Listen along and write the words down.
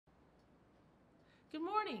Good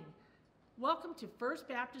morning. Welcome to First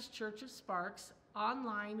Baptist Church of Sparks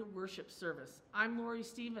online worship service. I'm Lori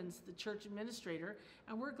Stevens, the church administrator,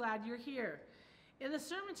 and we're glad you're here. In the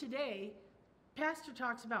sermon today, Pastor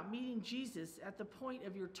talks about meeting Jesus at the point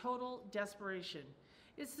of your total desperation.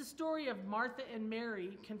 It's the story of Martha and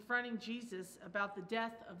Mary confronting Jesus about the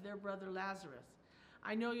death of their brother Lazarus.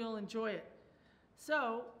 I know you'll enjoy it.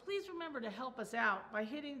 So please remember to help us out by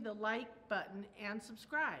hitting the like button and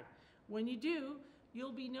subscribe. When you do,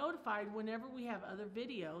 you'll be notified whenever we have other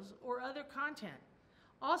videos or other content.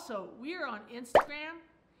 Also, we are on Instagram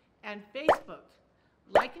and Facebook.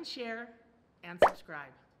 Like and share and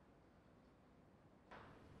subscribe.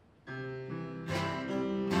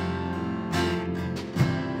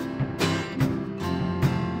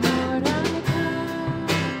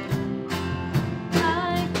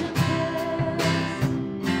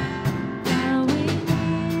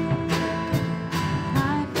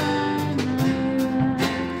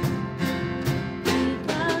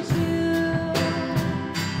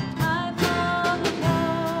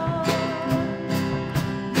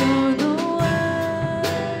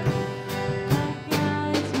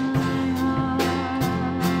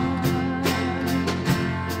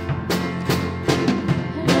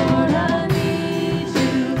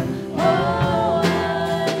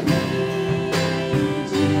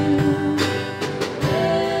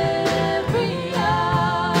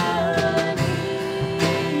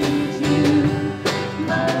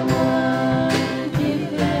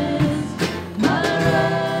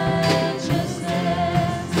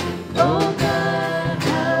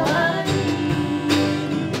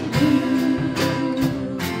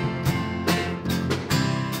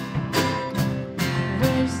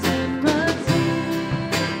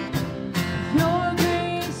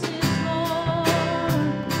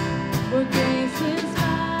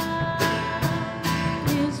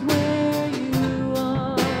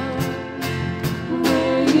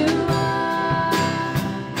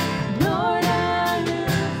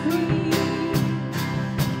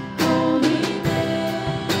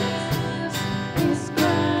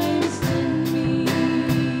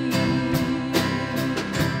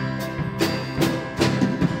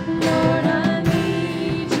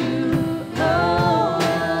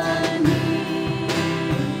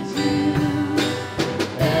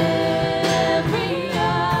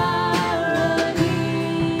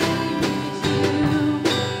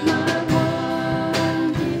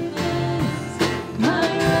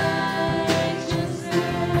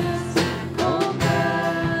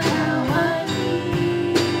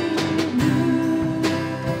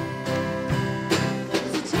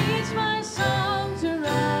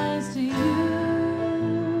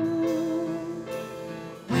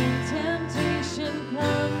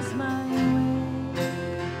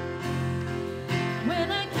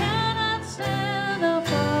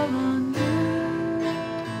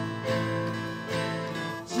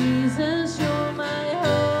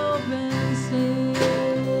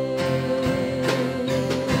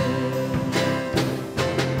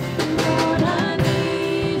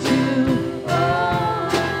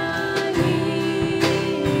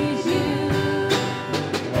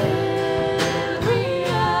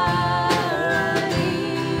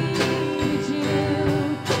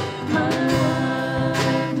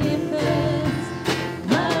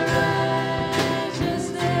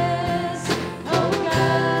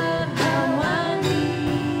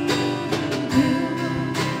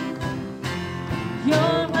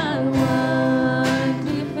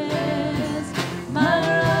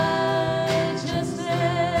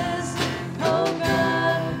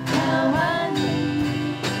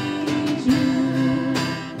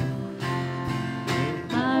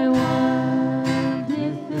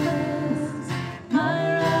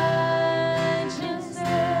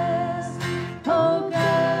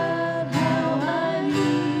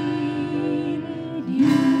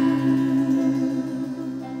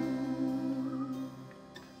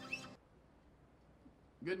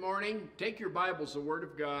 Take your Bibles, the Word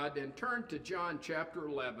of God, and turn to John chapter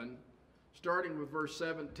 11, starting with verse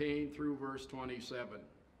 17 through verse 27.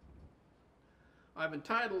 I've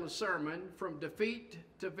entitled the sermon, From Defeat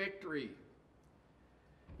to Victory.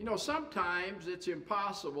 You know, sometimes it's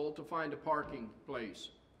impossible to find a parking place.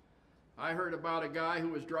 I heard about a guy who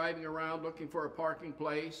was driving around looking for a parking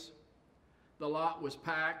place. The lot was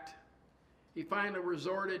packed. He finally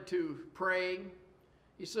resorted to praying.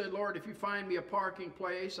 He said, Lord, if you find me a parking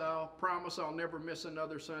place, I'll promise I'll never miss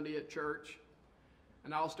another Sunday at church,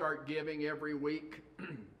 and I'll start giving every week.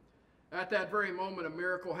 At that very moment, a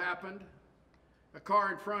miracle happened. A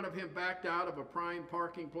car in front of him backed out of a prime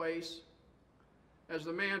parking place. As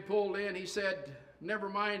the man pulled in, he said, Never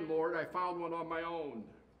mind, Lord, I found one on my own.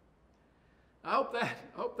 I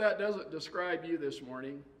hope that doesn't describe you this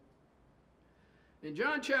morning. In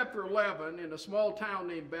John chapter 11, in a small town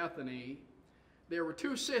named Bethany, there were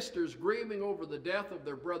two sisters grieving over the death of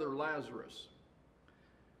their brother Lazarus.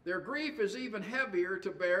 Their grief is even heavier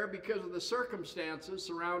to bear because of the circumstances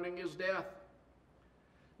surrounding his death.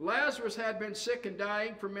 Lazarus had been sick and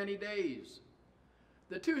dying for many days.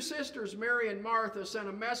 The two sisters, Mary and Martha, sent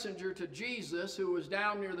a messenger to Jesus who was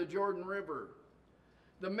down near the Jordan River.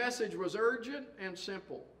 The message was urgent and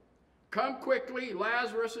simple. Come quickly,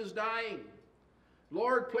 Lazarus is dying.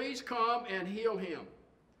 Lord, please come and heal him.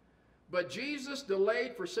 But Jesus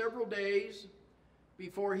delayed for several days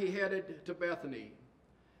before he headed to Bethany.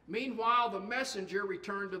 Meanwhile, the messenger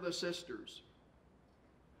returned to the sisters.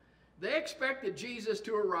 They expected Jesus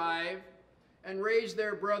to arrive and raise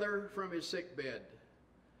their brother from his sick bed.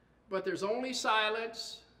 But there's only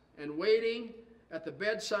silence and waiting at the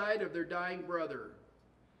bedside of their dying brother.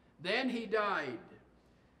 Then he died.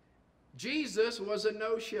 Jesus was a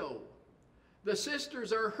no-show. The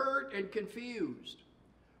sisters are hurt and confused.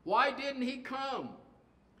 Why didn't he come?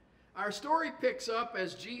 Our story picks up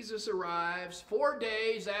as Jesus arrives 4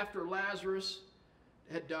 days after Lazarus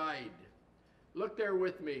had died. Look there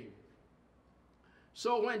with me.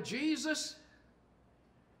 So when Jesus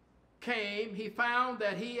came, he found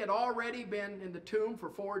that he had already been in the tomb for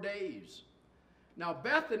 4 days. Now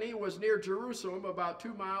Bethany was near Jerusalem, about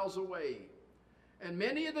 2 miles away. And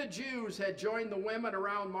many of the Jews had joined the women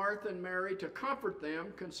around Martha and Mary to comfort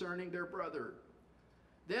them concerning their brother.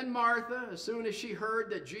 Then Martha, as soon as she heard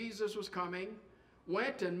that Jesus was coming,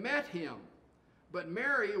 went and met him. But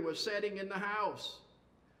Mary was sitting in the house.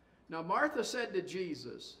 Now Martha said to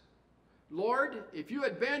Jesus, Lord, if you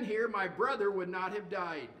had been here, my brother would not have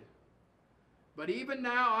died. But even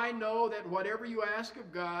now I know that whatever you ask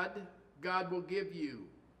of God, God will give you.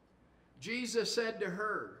 Jesus said to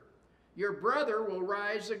her, your brother will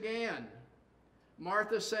rise again.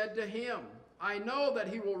 Martha said to him, I know that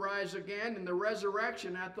he will rise again in the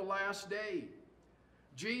resurrection at the last day.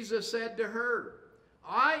 Jesus said to her,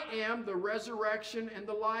 I am the resurrection and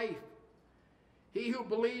the life. He who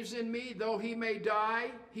believes in me, though he may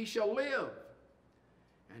die, he shall live.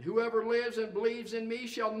 And whoever lives and believes in me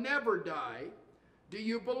shall never die. Do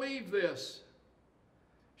you believe this?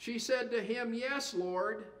 She said to him, yes,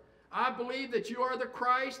 Lord. I believe that you are the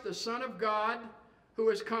Christ, the Son of God, who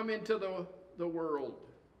has come into the world.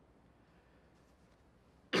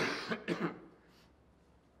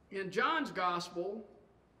 In John's Gospel,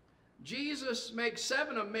 Jesus makes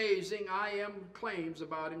 7 amazing I am claims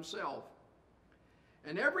about himself.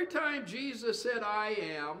 And every time Jesus said I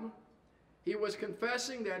am, he was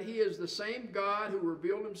confessing that he is the same God who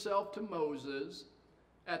revealed himself to Moses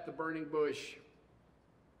at the burning bush.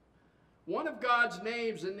 One of God's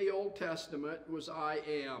names in the Old Testament was I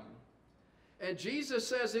am. And Jesus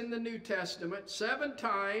says in the New Testament 7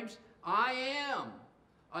 times, I am,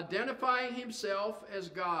 identifying himself as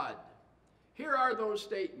God. Here are those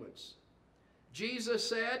statements. Jesus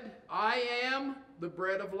said, I am the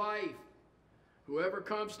bread of life. Whoever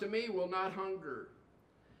comes to me will not hunger.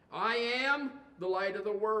 I am the light of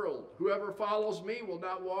the world. Whoever follows me will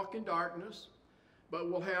not walk in darkness, but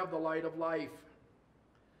will have the light of life.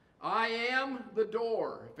 I am the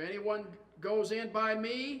door. If anyone goes in by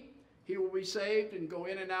me, he will be saved and go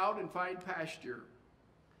in and out and find pasture.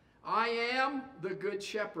 I am the good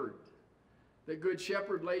shepherd. The good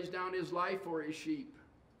shepherd lays down his life for his sheep.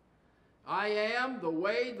 I am the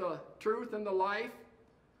way, the truth, and the life.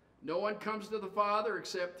 No one comes to the Father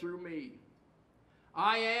except through me.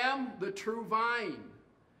 I am the true vine,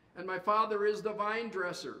 and my Father is the vine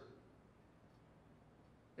dresser.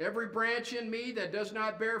 Every branch in me that does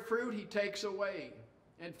not bear fruit, he takes away.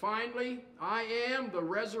 And finally, I am the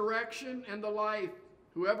resurrection and the life.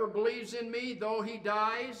 Whoever believes in me, though he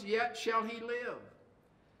dies, yet shall he live.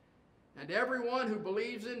 And everyone who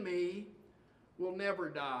believes in me will never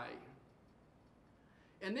die.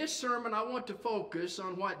 In this sermon, I want to focus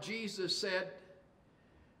on what Jesus said,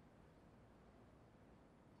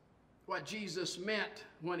 what Jesus meant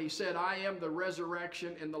when he said, I am the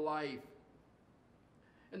resurrection and the life.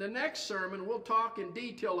 In the next sermon, we'll talk in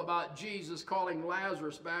detail about Jesus calling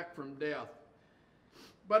Lazarus back from death.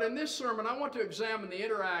 But in this sermon, I want to examine the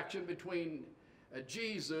interaction between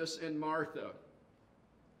Jesus and Martha.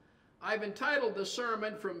 I've entitled the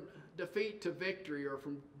sermon From Defeat to Victory, or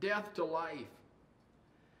From Death to Life.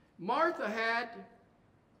 Martha had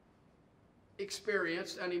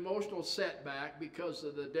experienced an emotional setback because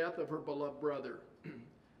of the death of her beloved brother.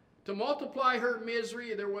 To multiply her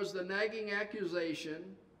misery, there was the nagging accusation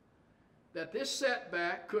that this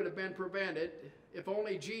setback could have been prevented if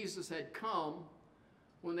only Jesus had come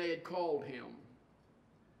when they had called him.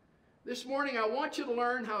 This morning, I want you to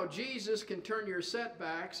learn how Jesus can turn your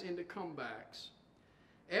setbacks into comebacks.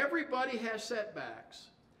 Everybody has setbacks.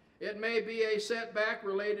 It may be a setback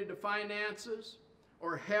related to finances,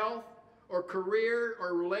 or health, or career,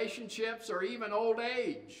 or relationships, or even old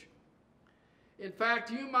age. In fact,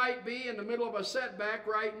 you might be in the middle of a setback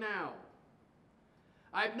right now.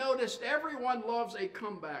 I've noticed everyone loves a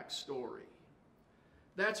comeback story.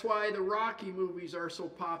 That's why the Rocky movies are so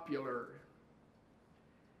popular.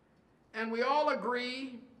 And we all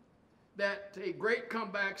agree that a great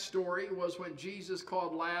comeback story was when Jesus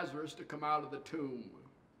called Lazarus to come out of the tomb.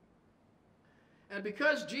 And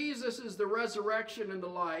because Jesus is the resurrection and the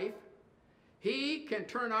life, he can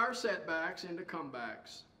turn our setbacks into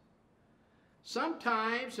comebacks.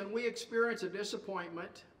 Sometimes when we experience a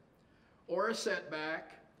disappointment or a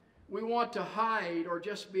setback, we want to hide or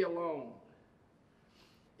just be alone.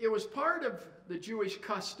 It was part of the Jewish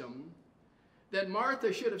custom that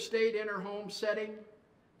Martha should have stayed in her home setting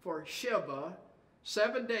for Shiva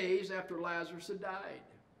 7 days after Lazarus had died.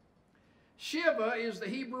 Shiva is the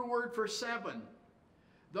Hebrew word for 7.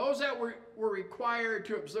 Those that were required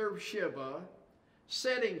to observe Shiva,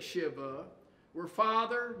 setting Shiva, were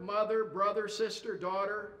father, mother, brother, sister,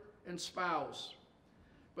 daughter, and spouse.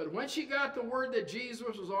 But when she got the word that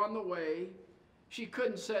Jesus was on the way, she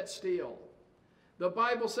couldn't sit still. The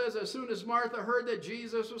Bible says as soon as Martha heard that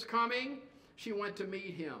Jesus was coming, she went to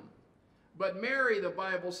meet him. But Mary, the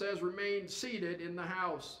Bible says, remained seated in the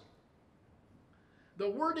house. The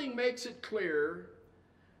wording makes it clear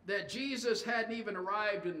that Jesus hadn't even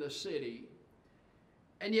arrived in the city,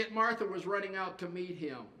 and yet Martha was running out to meet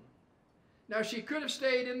him. Now, she could have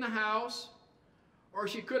stayed in the house, or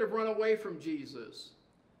she could have run away from Jesus.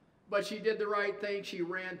 But she did the right thing. She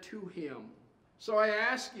ran to him. So I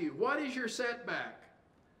ask you, what is your setback?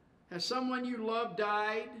 Has someone you love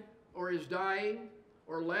died, or is dying,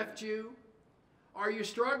 or left you? Are you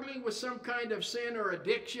struggling with some kind of sin or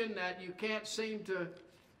addiction that you can't seem to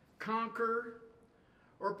conquer?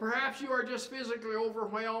 Or perhaps you are just physically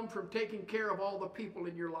overwhelmed from taking care of all the people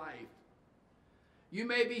in your life. You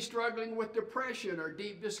may be struggling with depression or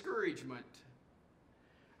deep discouragement.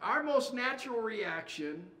 Our most natural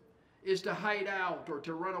reaction is to hide out or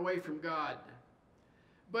to run away from God.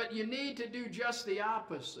 But you need to do just the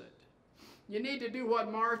opposite. You need to do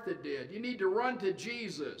what Martha did. You need to run to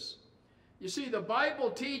Jesus. You see, the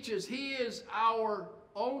Bible teaches he is our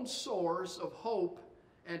own source of hope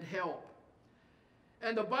and help.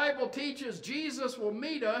 And the Bible teaches Jesus will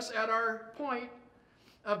meet us at our point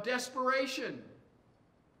of desperation.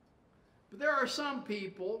 But there are some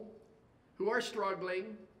people who are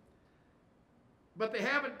struggling, but they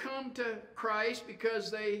haven't come to Christ because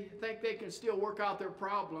they think they can still work out their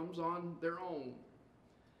problems on their own.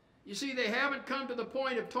 You see, they haven't come to the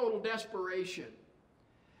point of total desperation.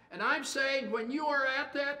 And I'm saying when you are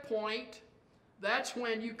at that point, that's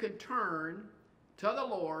when you can turn to the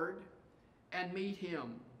Lord and meet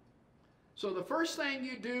him. So the first thing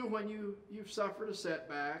you do when you've suffered a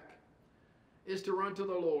setback is to run to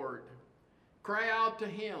the Lord. Cry out to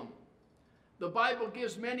him. The Bible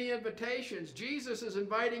gives many invitations. Jesus is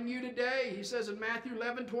inviting you today. He says in Matthew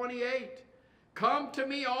 11:28, "Come to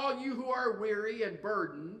me, all you who are weary and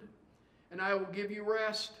burdened, and I will give you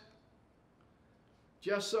rest."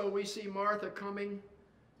 Just so we see Martha coming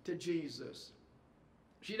to Jesus.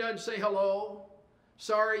 She doesn't say, "Hello,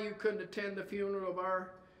 sorry you couldn't attend the funeral of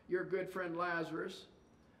your good friend Lazarus."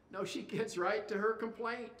 No, she gets right to her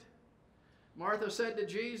complaint. Martha said to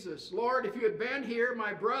Jesus, "Lord, if you had been here,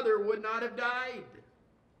 my brother would not have died."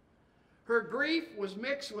 Her grief was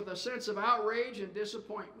mixed with a sense of outrage and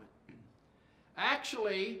disappointment.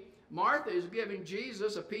 Actually, Martha is giving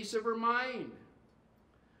Jesus a piece of her mind.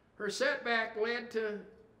 Her setback led to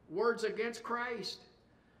words against Christ.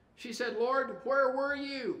 She said, "Lord, where were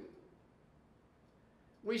you?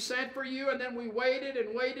 We sent for you, and then we waited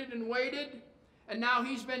and waited and waited, and now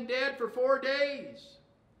he's been dead for 4 days.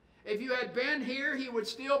 If you had been here, he would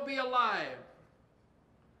still be alive."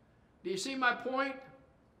 Do you see my point?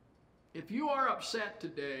 If you are upset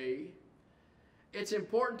today, it's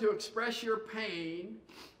important to express your pain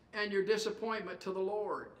and your disappointment to the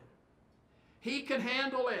Lord. He can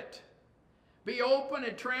handle it. Be open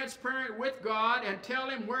and transparent with God and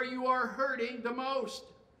tell him where you are hurting the most.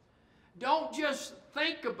 Don't just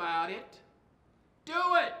think about it.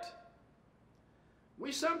 Do it.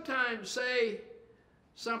 We sometimes say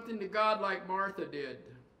something to God like Martha did.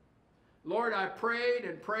 "Lord, I prayed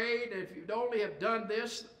and prayed, and if you'd only have done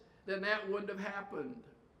this, then that wouldn't have happened."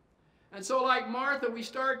 And so like Martha, we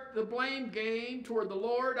start the blame game toward the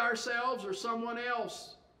Lord, ourselves, or someone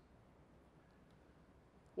else.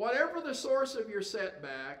 Whatever the source of your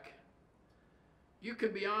setback, you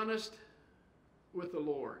can be honest with the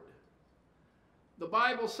Lord. The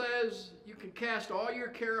Bible says you can cast all your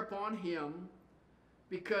care upon Him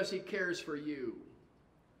because He cares for you.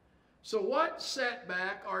 So what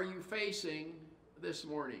setback are you facing this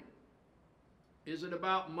morning? Is it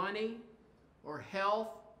about money or health,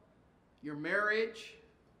 your marriage,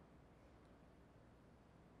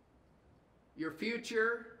 your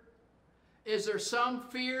future? Is there some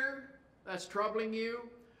fear that's troubling you?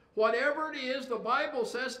 Whatever it is, the Bible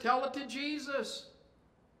says, tell it to Jesus.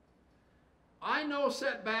 I know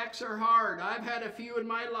setbacks are hard. I've had a few in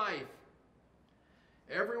my life.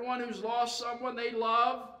 Everyone who's lost someone they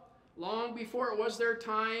love long before it was their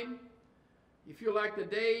time, you feel like the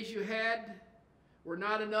days you had were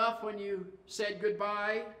not enough when you said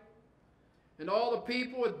goodbye. And all the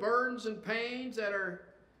people with burdens and pains that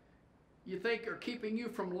you think are keeping you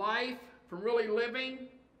from life, from really living,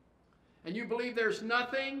 and you believe there's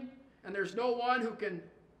nothing and there's no one who can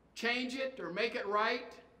change it or make it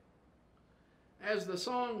right. As the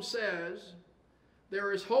song says,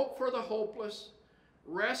 there is hope for the hopeless,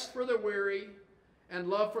 rest for the weary, and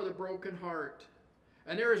love for the broken heart.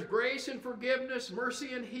 And there is grace and forgiveness,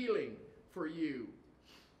 mercy and healing for you.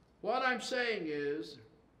 What I'm saying is,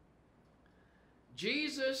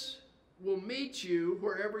 Jesus will meet you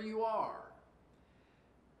wherever you are.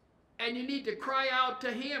 And you need to cry out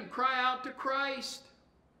to Him, cry out to Christ.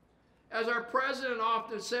 As our president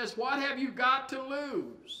often says, what have you got to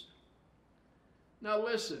lose? Now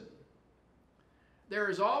listen, there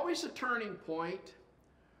is always a turning point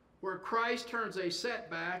where Christ turns a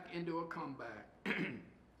setback into a comeback.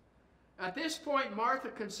 At this point, Martha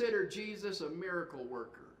considered Jesus a miracle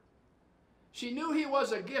worker. She knew He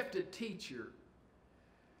was a gifted teacher.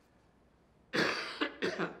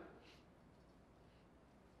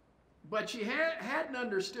 But she hadn't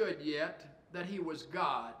understood yet that He was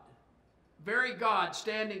God, very God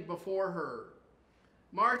standing before her.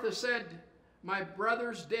 Martha said, my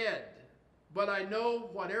brother's dead, but I know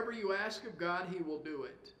whatever you ask of God, He will do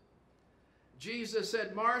it. Jesus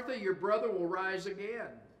said, Martha, your brother will rise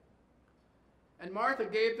again. And Martha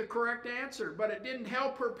gave the correct answer, but it didn't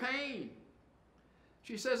help her pain.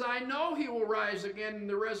 She says, I know He will rise again in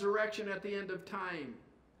the resurrection at the end of time.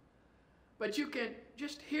 But you can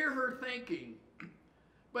just hear her thinking,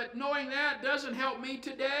 but knowing that doesn't help me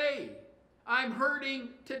today. I'm hurting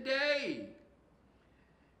today.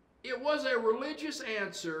 It was a religious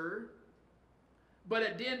answer, but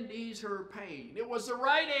it didn't ease her pain. It was the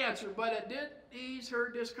right answer, but it didn't ease her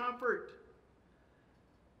discomfort.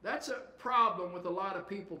 That's a problem with a lot of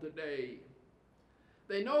people today.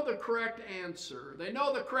 They know the correct answer. They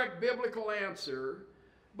know the correct biblical answer,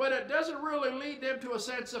 but it doesn't really lead them to a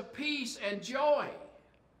sense of peace and joy.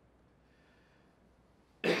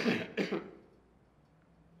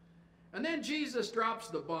 And then Jesus drops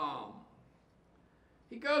the bomb.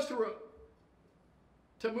 He goes to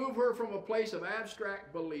move her from a place of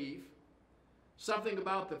abstract belief, something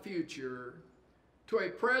about the future, to a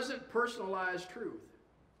present personalized truth.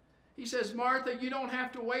 He says, Martha, you don't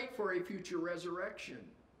have to wait for a future resurrection.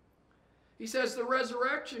 He says the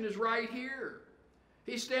resurrection is right here.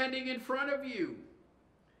 He's standing in front of you.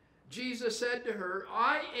 Jesus said to her,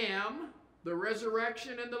 I am the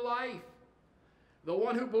resurrection and the life. The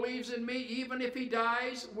one who believes in me, even if he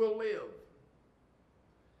dies, will live.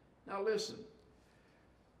 Now listen.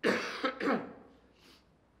 The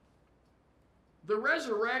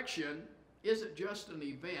resurrection isn't just an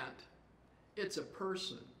event, it's a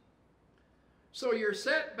person. So your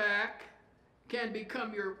setback can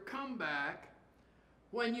become your comeback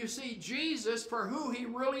when you see Jesus for who He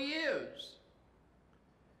really is.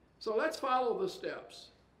 So let's follow the steps.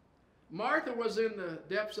 Martha was in the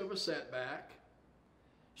depths of a setback.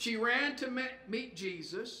 She ran to meet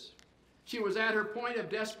Jesus. She was at her point of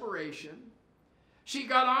desperation. She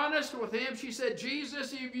got honest with Him. She said,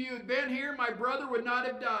 Jesus, if you had been here, my brother would not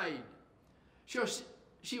have died.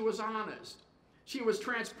 She was honest. She was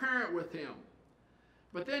transparent with Him.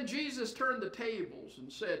 But then Jesus turned the tables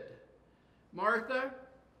and said, Martha,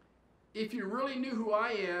 if you really knew who I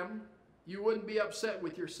am, you wouldn't be upset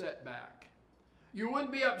with your setback. You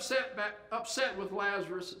wouldn't be upset with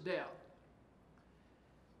Lazarus' death.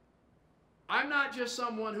 I'm not just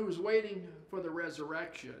someone who's waiting for the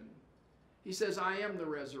resurrection. He says, I am the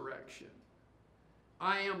resurrection.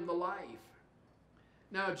 I am the life.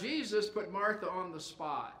 Now, Jesus put Martha on the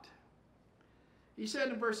spot. He said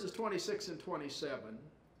in verses 26 and 27,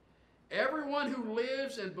 everyone who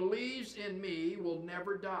lives and believes in me will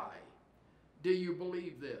never die. do you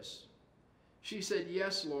believe this? She said,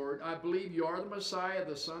 yes, Lord, I believe you are the Messiah,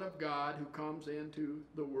 the Son of God, who comes into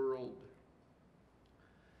the world.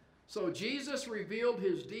 So Jesus revealed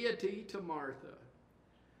his deity to Martha.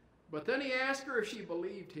 But then he asked her if she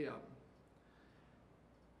believed him.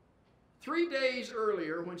 3 days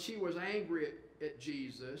earlier, when she was angry at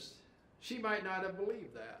Jesus, she might not have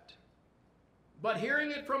believed that. But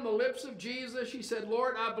hearing it from the lips of Jesus, she said,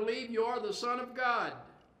 Lord, I believe you are the Son of God.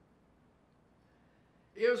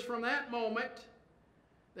 It was from that moment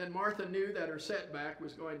that Martha knew that her setback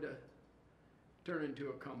was going to turn into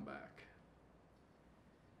a comeback.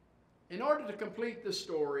 In order to complete the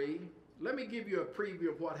story, let me give you a preview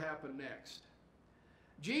of what happened next.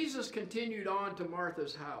 Jesus continued on to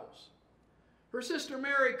Martha's house. Her sister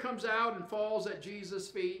Mary comes out and falls at Jesus'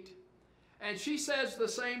 feet, and she says the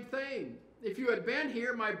same thing. If you had been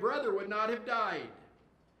here, my brother would not have died.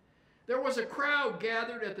 There was a crowd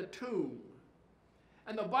gathered at the tomb,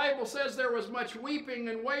 and the Bible says there was much weeping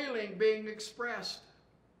and wailing being expressed.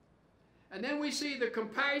 And then we see the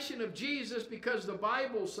compassion of Jesus, because the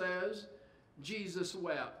Bible says Jesus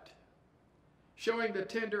wept, showing the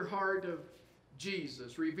tender heart of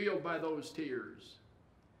Jesus revealed by those tears.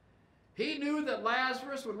 He knew that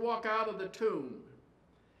Lazarus would walk out of the tomb,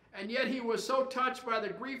 and yet he was so touched by the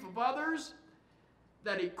grief of others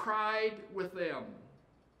that he cried with them.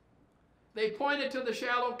 They pointed to the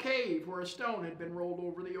shallow cave where a stone had been rolled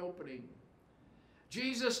over the opening.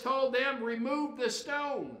 Jesus told them, remove the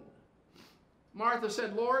stone. Martha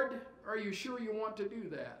said, Lord, are you sure you want to do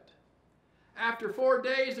that? After 4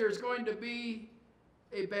 days, there's going to be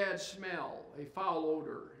a bad smell, a foul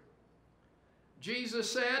odor. Jesus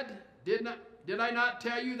said, Did I not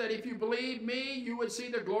tell you that if you believed me, you would see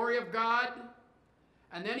the glory of God?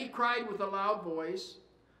 And then he cried with a loud voice,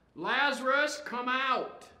 Lazarus, come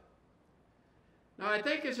out. Now, I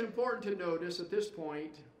think it's important to notice at this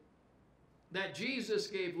point that Jesus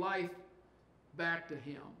gave life back to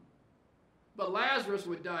him. But Lazarus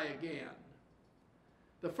would die again.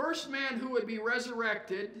 The first man who would be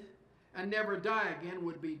resurrected and never die again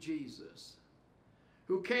would be Jesus,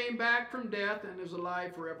 who came back from death and is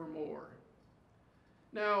alive forevermore.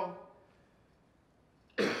 Now,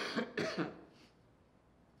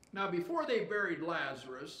 before they buried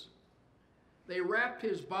Lazarus, they wrapped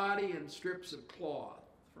his body in strips of cloth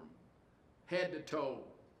from head to toe.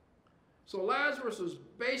 So Lazarus was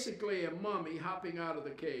basically a mummy hopping out of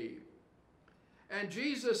the cave. And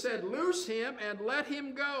Jesus said, loose him and let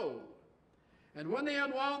him go. And when they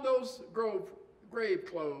unwound those grave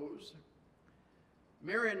clothes,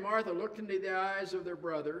 Mary and Martha looked into the eyes of their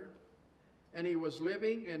brother, and he was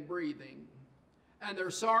living and breathing, and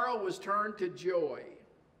their sorrow was turned to joy.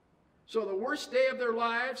 So the worst day of their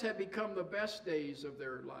lives had become the best days of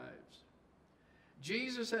their lives.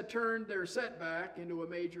 Jesus had turned their setback into a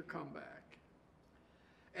major comeback.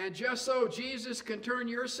 And just so, Jesus can turn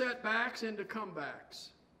your setbacks into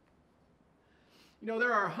comebacks. You know,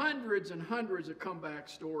 there are hundreds and hundreds of comeback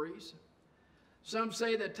stories. Some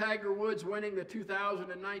say that Tiger Woods winning the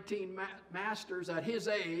 2019 Masters at his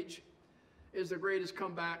age is the greatest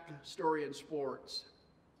comeback story in sports.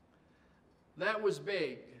 That was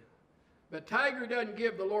big. But Tiger doesn't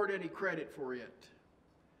give the Lord any credit for it.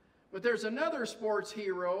 But there's another sports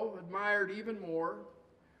hero admired even more.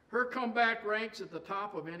 Her comeback ranks at the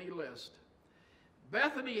top of any list.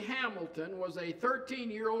 Bethany Hamilton was a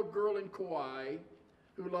 13-year-old girl in Kauai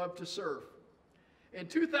who loved to surf. In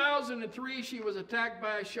 2003, she was attacked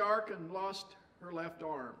by a shark and lost her left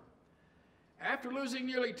arm. After losing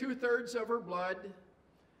nearly 2/3 of her blood,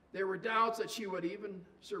 there were doubts that she would even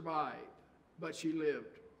survive, but she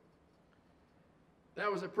lived.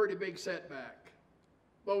 That was a pretty big setback.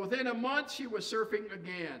 But within a month, she was surfing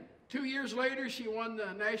again. 2 years later, she won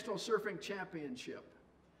the National Surfing Championship.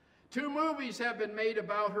 2 movies have been made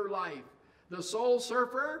about her life, The Soul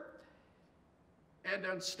Surfer and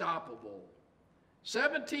Unstoppable.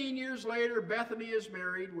 17 years later, Bethany is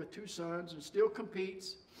married with 2 sons and still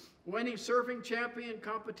competes, winning surfing champion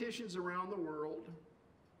competitions around the world.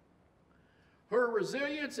 Her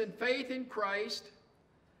resilience and faith in Christ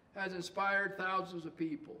has inspired thousands of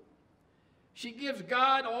people. She gives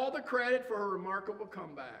God all the credit for her remarkable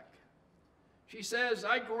comeback. She says,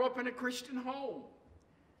 I grew up in a Christian home.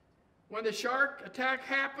 When the shark attack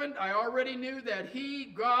happened, I already knew that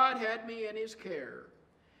God, had me in his care.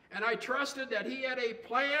 And I trusted that he had a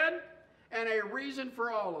plan and a reason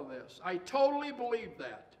for all of this. I totally believed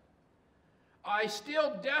that. I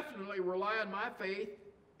still definitely rely on my faith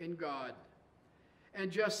in God.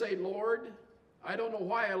 And just say, Lord, I don't know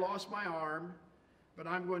why I lost my arm, but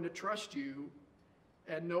I'm going to trust you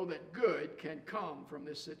and know that good can come from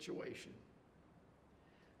this situation.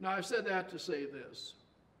 Now, I've said that to say this.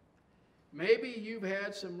 Maybe you've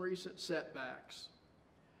had some recent setbacks,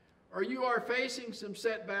 or you are facing some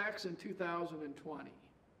setbacks in 2020.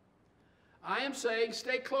 I am saying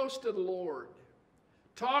stay close to the Lord.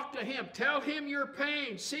 Talk to Him. Tell Him your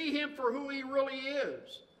pain. See Him for who He really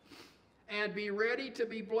is. And be ready to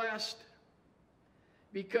be blessed,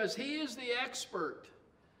 because He is the expert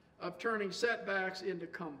of turning setbacks into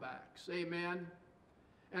comebacks. Amen.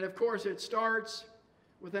 And of course, it starts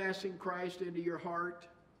with asking Christ into your heart.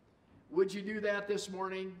 Would you do that this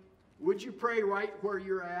morning? Would you pray right where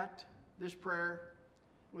you're at, this prayer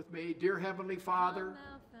with me? Dear Heavenly Father,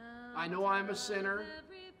 I know I'm a sinner.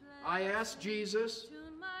 I ask Jesus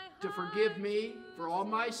to forgive me for all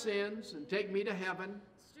my sins and take me to heaven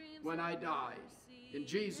when I die. In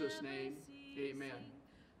Jesus' name, amen.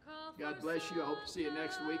 God bless you. I hope to see you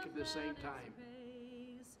next week at the same time.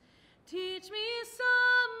 Teach me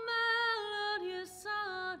some melodious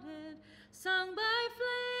sonnet sung by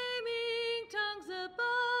flaming tongues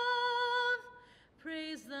above.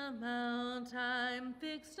 Praise the mount I'm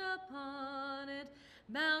fixed upon it,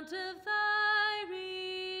 mount of thy